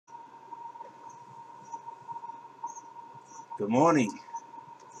Good morning,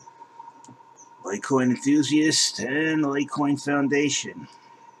 Litecoin enthusiasts and the Litecoin Foundation.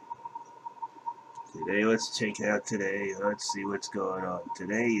 Today, let's check out today. Let's see what's going on.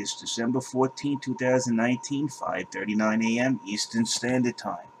 Today is December 14, 2019, 5:39 a.m. Eastern Standard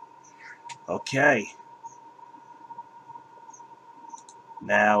Time. Okay.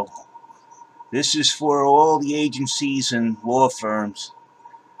 Now, this is for all the agencies and law firms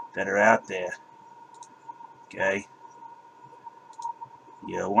that are out there. Okay.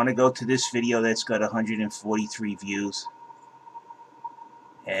 You want to go to this video that's got 143 views.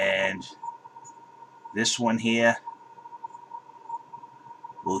 And this one here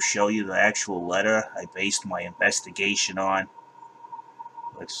will show you the actual letter I based my investigation on.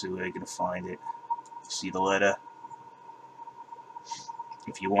 Let's see where I'm going to find it. See the letter?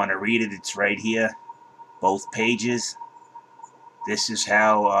 If you want to read it, it's right here. Both pages. This is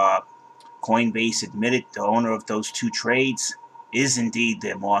how Coinbase admitted the owner of those two trades is indeed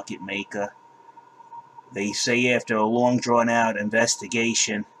their market maker. They say after a long drawn out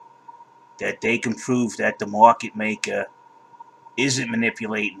investigation that they can prove that the market maker isn't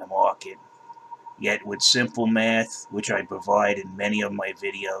manipulating the market. Yet with simple math, which I provide in many of my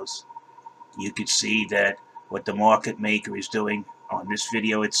videos, you could see that what the market maker is doing on this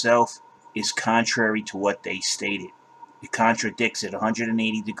video itself is contrary to what they stated. It contradicts at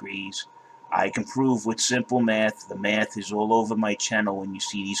 180 degrees. I can prove with simple math. The math is all over my channel when you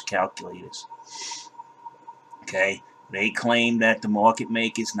see these calculators. Okay, they claim that the market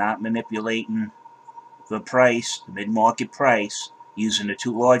maker is not manipulating the price, the mid-market price, using the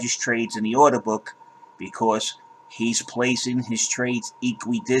two largest trades in the order book because he's placing his trades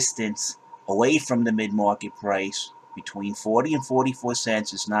equidistant away from the mid-market price between 40 and 44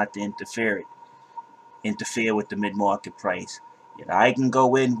 cents is not to interfere with the mid-market price. Yet I can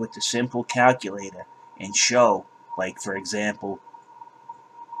go in with a simple calculator and show, like for example,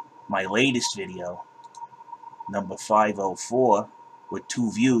 my latest video, number 504, with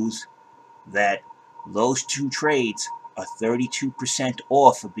 2 views, that those two trades are 32%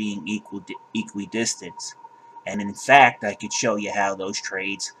 off of being equidistant. And in fact, I could show you how those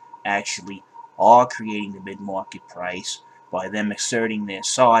trades actually are creating the mid-market price by them exerting their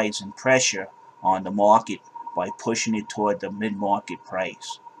size and pressure on the market by pushing it toward the mid-market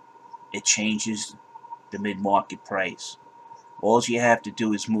price. It changes the mid-market price. All you have to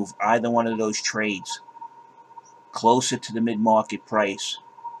do is move either one of those trades closer to the mid-market price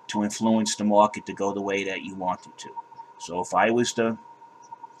to influence the market to go the way that you want it to. So if I was the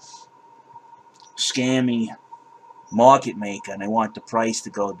scammy market maker and I want the price to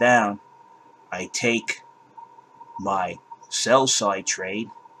go down, I take my sell side trade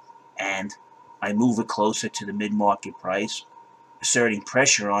and I move it closer to the mid-market price, exerting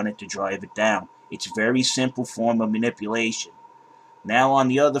pressure on it to drive it down. It's a very simple form of manipulation. Now on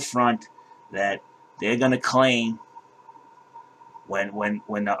the other front, that they're going to claim when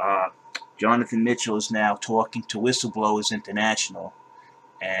Jonathan Mitchell is now talking to Whistleblowers International,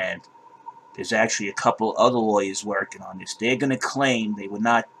 and there's actually a couple other lawyers working on this, they're going to claim they were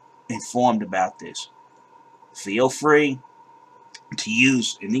not informed about this. Feel free to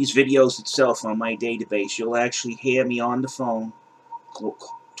use in these videos itself on my database. You'll actually hear me on the phone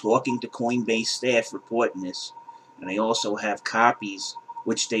talking to Coinbase staff reporting this, and I also have copies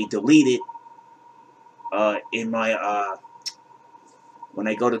which they deleted in my when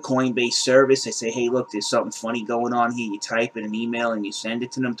I go to Coinbase service. I say, hey, look, there's something funny going on here. You type in an email and you send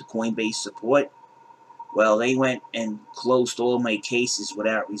it to them, to Coinbase support. Well, they went and closed all my cases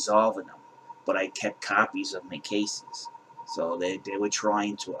without resolving them, but I kept copies of my cases. So they were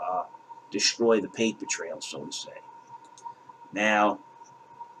trying to destroy the paper trail, so to say. Now,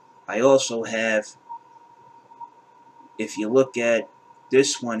 I also have, if you look at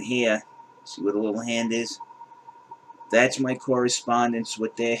this one here, see what the little hand is? That's my correspondence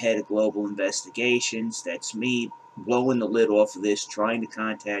with their head of global investigations. That's me blowing the lid off of this, trying to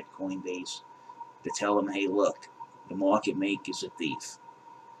contact Coinbase to tell them, hey, look, the market maker is a thief.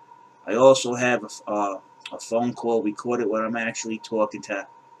 I also have a phone call recorded where I'm actually talking to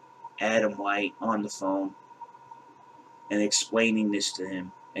Adam White on the phone and explaining this to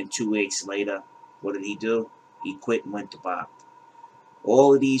him. And 2 weeks later, what did he do? He quit and went to Bob.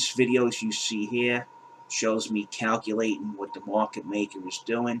 All of these videos you see here shows me calculating what the market maker is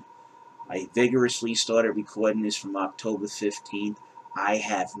doing. I vigorously started recording this from October 15th. I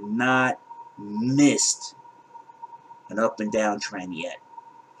have not missed an up and down trend yet.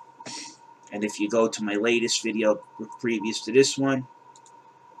 And if you go to my latest video previous to this one,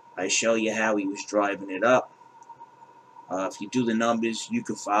 I show you how he was driving it up. If you do the numbers, you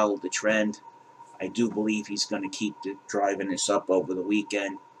can follow the trend. I do believe he's going to keep driving this up over the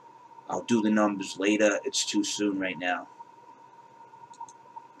weekend. I'll do the numbers later. It's too soon right now.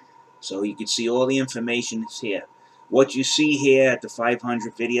 So you can see all the information is here. What you see here at the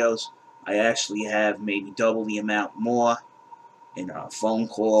 500 videos, I actually have maybe double the amount more in phone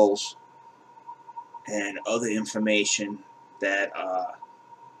calls and other information that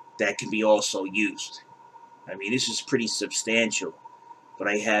that can be also used. I mean, this is pretty substantial, but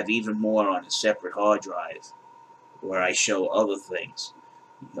I have even more on a separate hard drive where I show other things.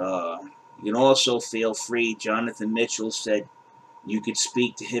 You can also feel free. Jonathan Mitchell said you could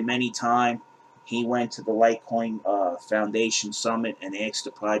speak to him anytime. He went to the Litecoin Foundation Summit and asked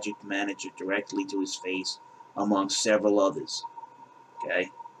the project manager directly to his face, among several others. Okay,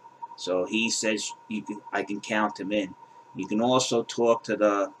 so he says I can count him in. You can also talk to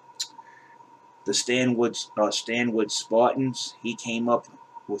the Stanwood Spartans. He came up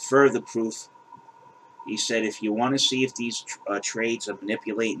with further proof. He said if you want to see if these trades are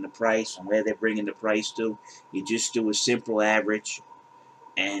manipulating the price and where they're bringing the price to, you just do a simple average,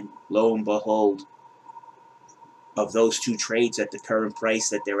 and lo and behold, of those two trades at the current price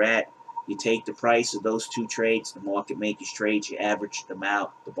that they're at, you take the price of those two trades, the market makers trades, you average them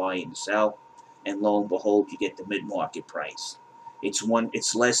out, the buy and the sell, and lo and behold, you get the mid-market price. It's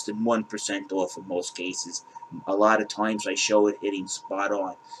less than 1% off in most cases. A lot of times I show it hitting spot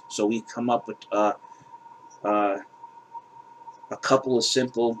on. So we come up with a couple of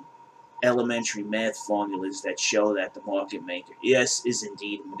simple elementary math formulas that show that the market maker, yes, is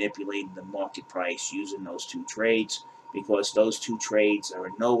indeed manipulating the market price using those two trades, because those two trades are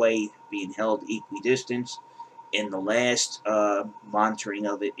in no way being held equidistant. In the last monitoring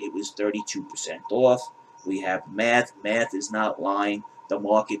of it, it was 32% off. We have math. Math is not lying. The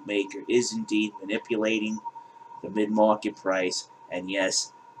market maker is indeed manipulating the mid-market price. And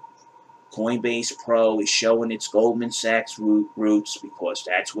yes, Coinbase Pro is showing its Goldman Sachs roots, because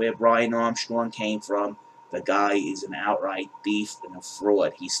that's where Brian Armstrong came from. The guy is an outright thief and a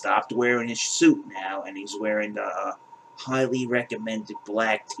fraud. He stopped wearing his suit now, and he's wearing the highly recommended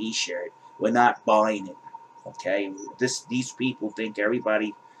black t-shirt. We're not buying it. Okay, these people think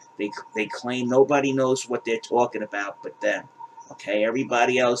everybody, they claim nobody knows what they're talking about but them. Okay,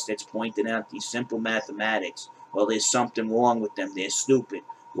 everybody else that's pointing out these simple mathematics, well, there's something wrong with them. They're stupid.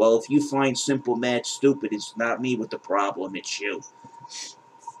 Well, if you find simple math stupid, it's not me with the problem, it's you.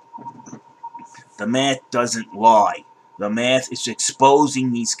 The math doesn't lie. The math is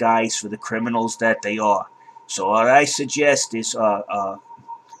exposing these guys for the criminals that they are. So what I suggest is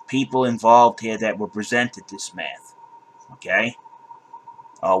people involved here that were presented this math. Okay?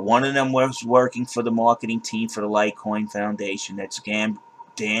 One of them was working for the marketing team for the Litecoin Foundation. That's Dan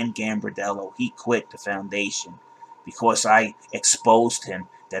Gambardello. He quit the foundation because I exposed him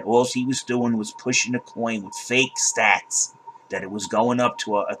that all he was doing was pushing a coin with fake stats, that it was going up to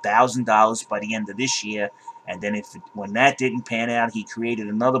 $1,000 by the end of this year, and then when that didn't pan out, he created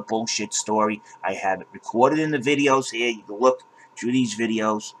another bullshit story. I have it recorded in the videos here. You can look through these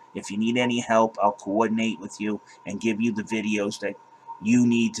videos. If you need any help, I'll coordinate with you and give you the videos that you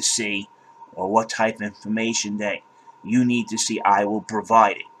need to see, or what type of information that you need to see. I will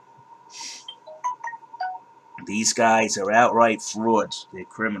provide it. These guys are outright frauds. They're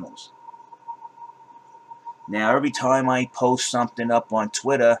criminals. Now, every time I post something up on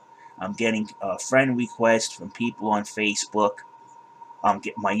Twitter, I'm getting a friend request from people on Facebook. I'm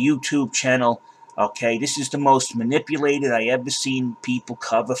getting my YouTube channel. Okay, this is the most manipulated I ever seen people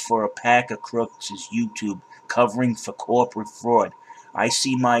cover for a pack of crooks, is YouTube covering for corporate fraud. I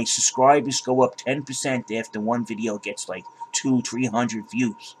see my subscribers go up 10% after one video gets like 200-300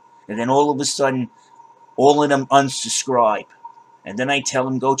 views. And then all of a sudden, all of them unsubscribe. And then I tell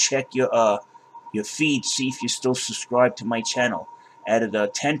them, go check your feed, see if you're still subscribed to my channel. Out of the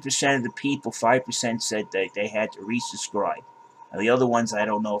 10% of the people, 5% said that they had to resubscribe. And the other ones, I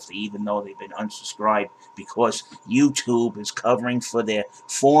don't know if they even know they've been unsubscribed, because YouTube is covering for their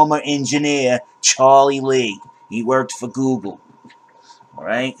former engineer, Charlie Lee. He worked for Google.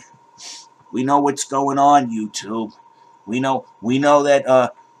 Alright? We know what's going on, YouTube. We know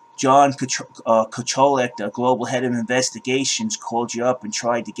that John Kocholek, the global head of investigations, called you up and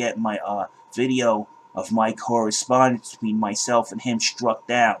tried to get my video of my correspondence between myself and him struck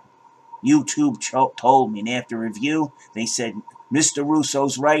down. YouTube told me, and after review, they said, Mr.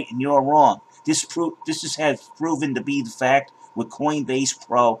 Russo's right and you're wrong. This has proven to be the fact with Coinbase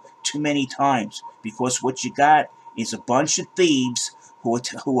Pro too many times, because what you got is a bunch of thieves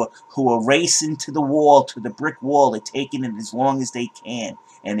who are racing to the wall, to the brick wall. They're taking it as long as they can.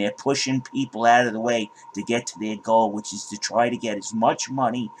 and they're pushing people out of the way to get to their goal, which is to try to get as much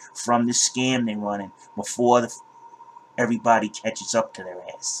money from the scam they're running before everybody catches up to their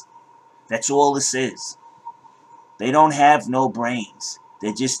ass. That's all this is. They don't have no brains.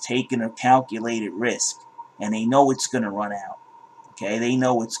 They're just taking a calculated risk, and they know it's going to run out. Okay, they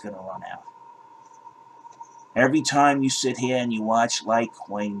know it's going to run out. Every time you sit here and you watch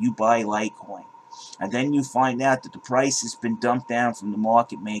Litecoin, you buy Litecoin. And then you find out that the price has been dumped down from the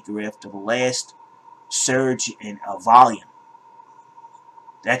market maker after the last surge in volume.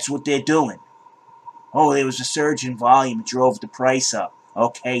 That's what they're doing. Oh, there was a surge in volume. It drove the price up.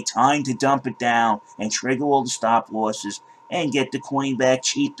 Okay, time to dump it down and trigger all the stop losses and get the coin back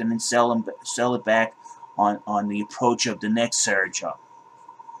cheap and then sell it back on the approach of the next surge up.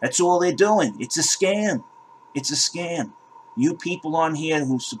 That's all they're doing. It's a scam. It's a scam. You people on here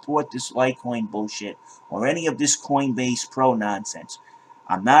who support this Litecoin bullshit or any of this Coinbase Pro nonsense,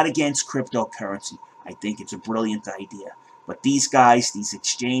 I'm not against cryptocurrency. I think it's a brilliant idea. But these guys, these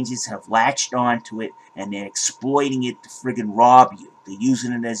exchanges have latched onto it and they're exploiting it to friggin' rob you. They're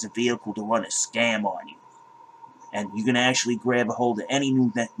using it as a vehicle to run a scam on you. And you can actually grab a hold of any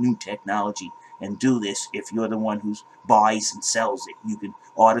new technology and do this if you're the one who buys and sells it. You can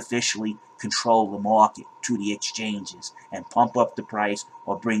artificially control the market to the exchanges and pump up the price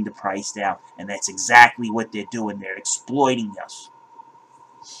or bring the price down. And that's exactly what they're doing. They're exploiting us.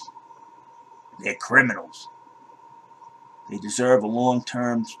 They're criminals. They deserve a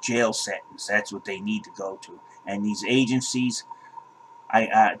long-term jail sentence. That's what they need to go to. And these agencies,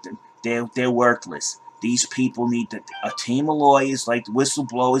 they're worthless. These people need a team of lawyers like the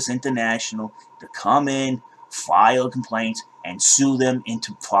Whistleblowers International to come in, file complaints, and sue them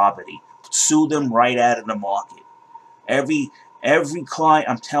into poverty. Sue them right out of the market. Every client,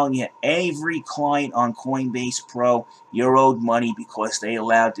 I'm telling you, every client on Coinbase Pro, you're owed money because they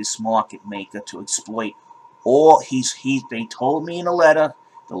allowed this market maker to exploit all. They told me in a letter,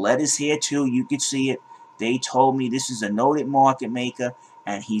 the letter's here too, you can see it. They told me this is a noted market maker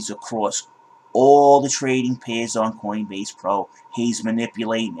and he's across all the trading pairs on Coinbase Pro. He's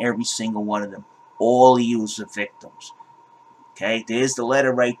manipulating every single one of them. All of you are victims. Okay, there's the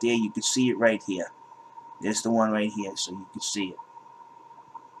letter right there. You can see it right here. There's the one right here, so you can see it.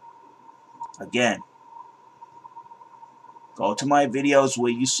 Again, go to my videos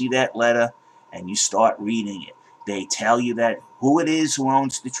where you see that letter and you start reading it. They tell you that who it is who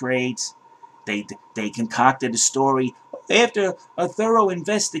owns the trades. They concocted a story. After a thorough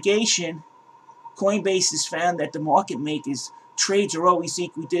investigation, Coinbase has found that the market makers' trades are always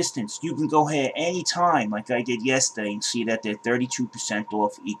equidistant. You can go here anytime, like I did yesterday, and see that they're 32%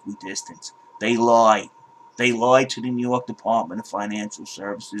 off equidistance. They lie. They lied to the New York Department of Financial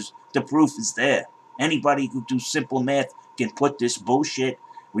Services. The proof is there. Anybody who do simple math can put this bullshit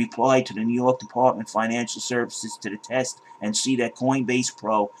reply to the New York Department of Financial Services to the test and see that Coinbase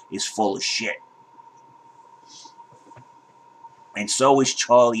Pro is full of shit. And so is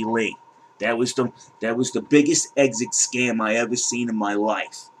Charlie Lee. That was the biggest exit scam I ever seen in my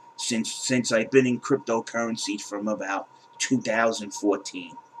life since I've been in cryptocurrency from about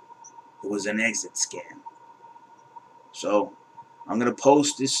 2014. It was an exit scam. So I'm going to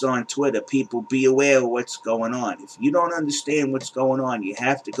post this on Twitter. People, be aware of what's going on. If you don't understand what's going on, you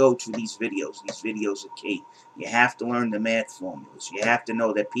have to go through these videos. These videos are key. You have to learn the math formulas. You have to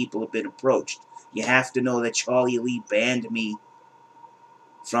know that people have been approached. You have to know that Charlie Lee banned me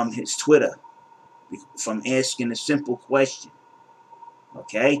from his Twitter from asking a simple question.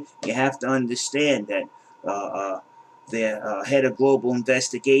 Okay? You have to understand that their head of global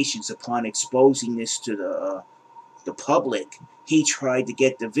investigations, upon exposing this to the public, he tried to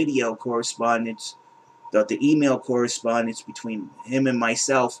get the video correspondence, the email correspondence between him and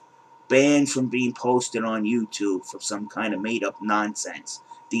myself banned from being posted on YouTube for some kind of made-up nonsense.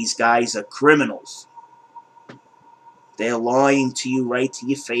 These guys are criminals. They're lying to you right to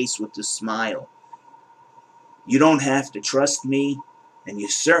your face with a smile. You don't have to trust me, and you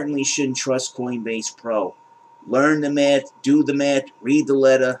certainly shouldn't trust Coinbase Pro. Learn the math, do the math, read the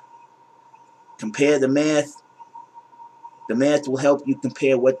letter, compare the math. The math will help you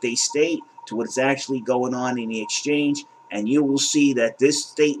compare what they state to what's actually going on in the exchange, and you will see that this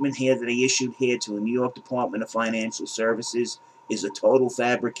statement here that they issued here to the New York Department of Financial Services is a total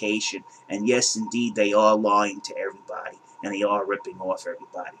fabrication, and yes, indeed, they are lying to everybody, and they are ripping off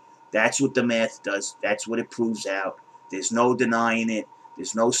everybody. That's what the math does. That's what it proves out. There's no denying it.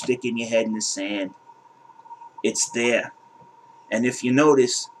 There's no sticking your head in the sand. It's there. And if you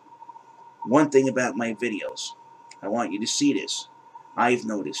notice, one thing about my videos, I want you to see this. I've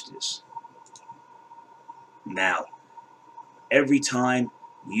noticed this. Now, every time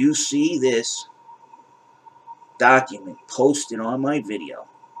You see this document posted on my video.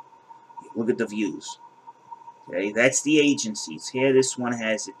 Look at the views. Okay, that's the agencies. Here, this one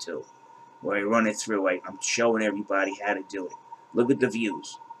has it too. Where I run it through, I'm showing everybody how to do it. Look at the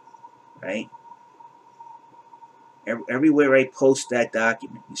views, right? Everywhere I post that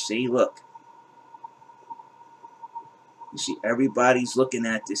document, you see, look. You see, everybody's looking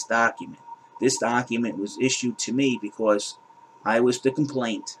at this document. This document was issued to me because I was the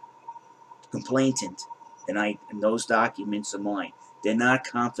complainant, and those documents are mine. They're not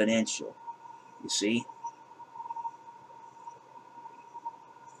confidential. You see?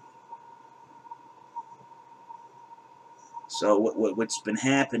 So what's been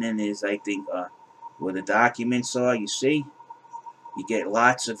happening is, I think, where the documents are, you see, you get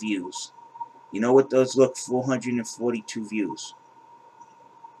lots of views. You know what those look? 442 views.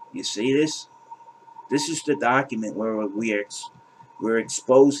 You see this? This is the document where we're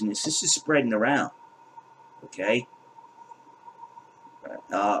exposing this. This is spreading around. Okay.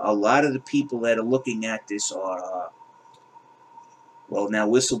 A lot of the people that are looking at this are, well, now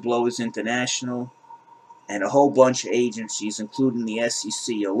Whistleblowers International and a whole bunch of agencies, including the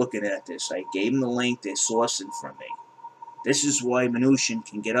SEC, are looking at this. I gave them the link. They're sourcing from me. This is why Mnuchin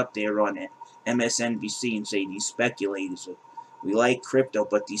can get up there on MSNBC and say these speculators we like crypto,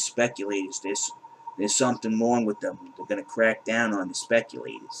 but these speculators, there's something wrong with them. They're going to crack down on the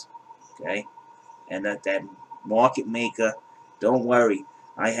speculators. Okay? And that market maker, don't worry.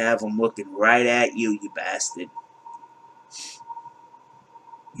 I have them looking right at you, you bastard.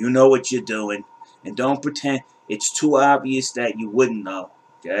 You know what you're doing. And don't pretend it's too obvious that you wouldn't know.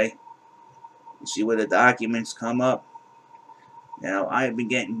 Okay? You see where the documents come up? Now, I've been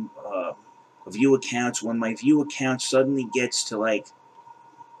getting view accounts. When my view account suddenly gets to like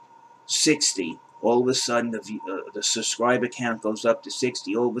 60, all of a sudden the subscriber count goes up to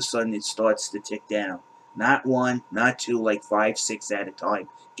 60. All of a sudden it starts to tick down. Not one, not two, like 5, 6 at a time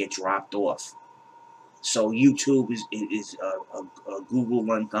get dropped off. So YouTube is a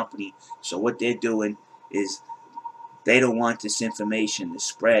Google-run company. So what they're doing is they don't want this information to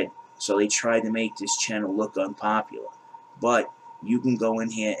spread. So they try to make this channel look unpopular. But you can go in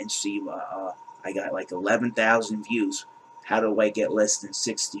here and see I got like 11,000 views. How do I get less than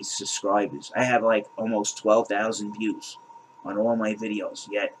 60 subscribers? I have like almost 12,000 views on all my videos,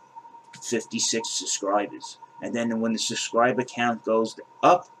 yet 56 subscribers. And then when the subscriber count goes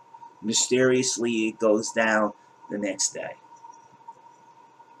up, mysteriously it goes down the next day.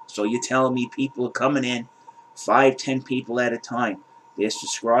 So you're telling me people are coming in, 5, 10 people at a time. They're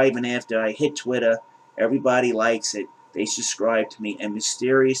subscribing after I hit Twitter. Everybody likes it. They subscribe to me, and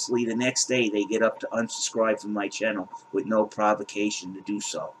mysteriously the next day they get up to unsubscribe from my channel with no provocation to do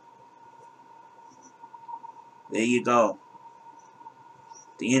so. There you go.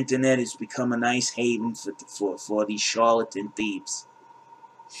 The internet has become a nice haven for these charlatan thieves.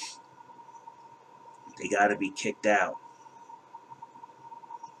 They gotta be kicked out.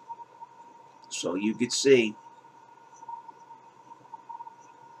 So you could see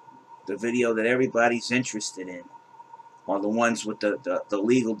the video that everybody's interested in are the ones with the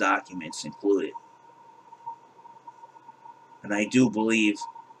legal documents included. And I do believe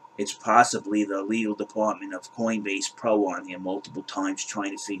it's possibly the legal department of Coinbase Pro on here multiple times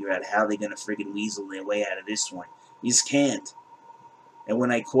trying to figure out how they're going to friggin' weasel their way out of this one. You just can't. And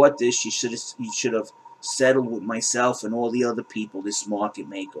when I caught this, you should have settled with myself and all the other people this market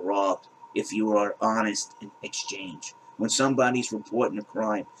maker robbed if you are honest in exchange. When somebody's reporting a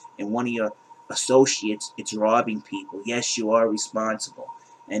crime and one of your associates is robbing people, yes, you are responsible.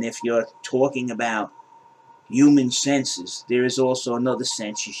 And if you're talking about human senses, there is also another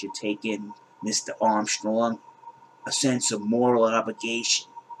sense you should take in, Mr. Armstrong, a sense of moral obligation.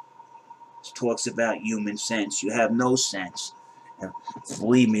 It talks about human sense. You have no sense. And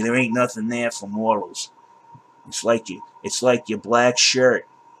believe me, there ain't nothing there for morals. It's like your black shirt,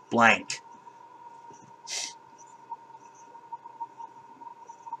 blank.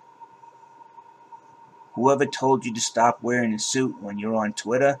 Whoever told you to stop wearing a suit when you're on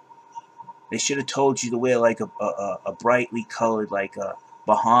Twitter, they should have told you to wear like a brightly colored, like a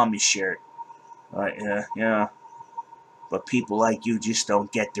Bahamas shirt. Yeah. But people like you just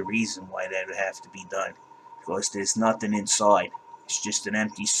don't get the reason why that would have to be done. Because there's nothing inside. It's just an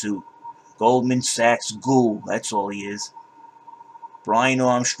empty suit. Goldman Sachs ghoul, that's all he is. Brian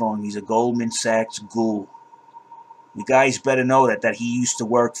Armstrong, he's a Goldman Sachs ghoul. You guys better know that he used to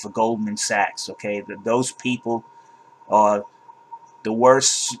work for Goldman Sachs, okay? Those people are the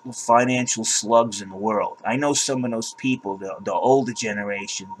worst financial slugs in the world. I know some of those people, the older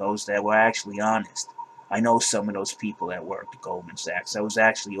generation, those that were actually honest. I know some of those people that work at Goldman Sachs. I was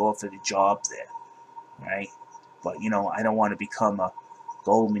actually offered a job there, right? But, you know, I don't want to become a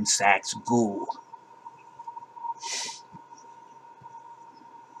Goldman Sachs ghoul.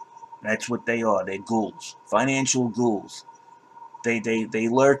 That's what they are. They're ghouls. Financial ghouls. They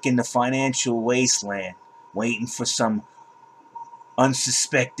lurk in the financial wasteland, waiting for some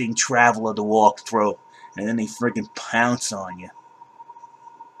unsuspecting traveler to walk through, and then they friggin' pounce on you.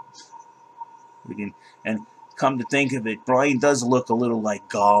 And come to think of it, Brian does look a little like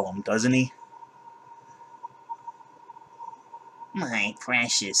Gollum, doesn't he? My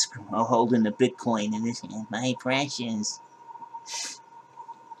precious. Holding the Bitcoin in his hand. My precious.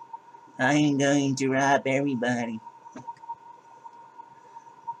 I am going to rob everybody.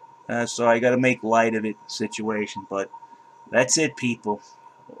 So I gotta make light of it situation, but that's it, people.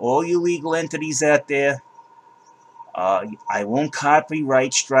 All you legal entities out there, I won't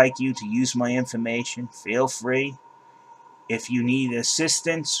copyright strike you to use my information. Feel free. If you need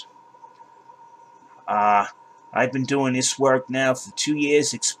assistance, I've been doing this work now for 2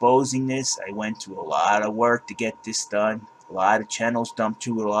 years, exposing this. I went through a lot of work to get this done. A lot of channels, dumped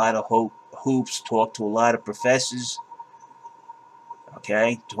through a lot of hoops, talked to a lot of professors.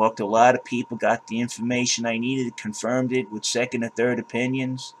 Okay, talked to a lot of people, got the information I needed, confirmed it with second or third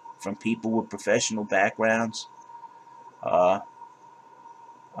opinions from people with professional backgrounds. I'm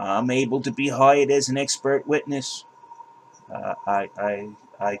able to be hired as an expert witness.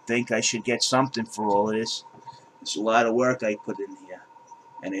 I think I should get something for all of this. It's a lot of work I put in here,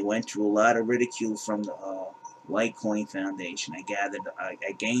 and I went through a lot of ridicule from the Litecoin Foundation. I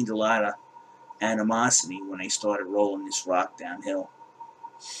gained a lot of animosity when I started rolling this rock downhill,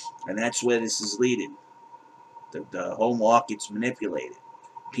 and that's where this is leading. The whole market's manipulated.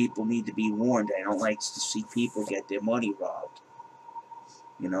 People need to be warned. I don't like to see people get their money robbed.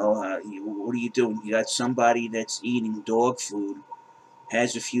 You know, what are you doing? You got somebody that's eating dog food,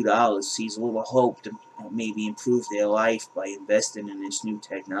 has a few dollars, sees a little hope to maybe improve their life by investing in this new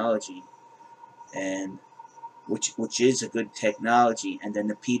technology, and which is a good technology, and then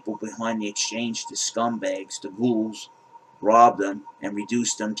the people behind the exchange, the scumbags, the ghouls, rob them and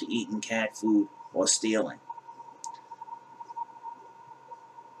reduce them to eating cat food or stealing.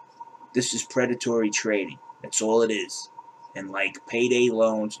 This is predatory trading. That's all it is. And like payday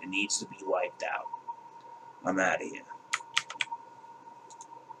loans, it needs to be wiped out. I'm out of here.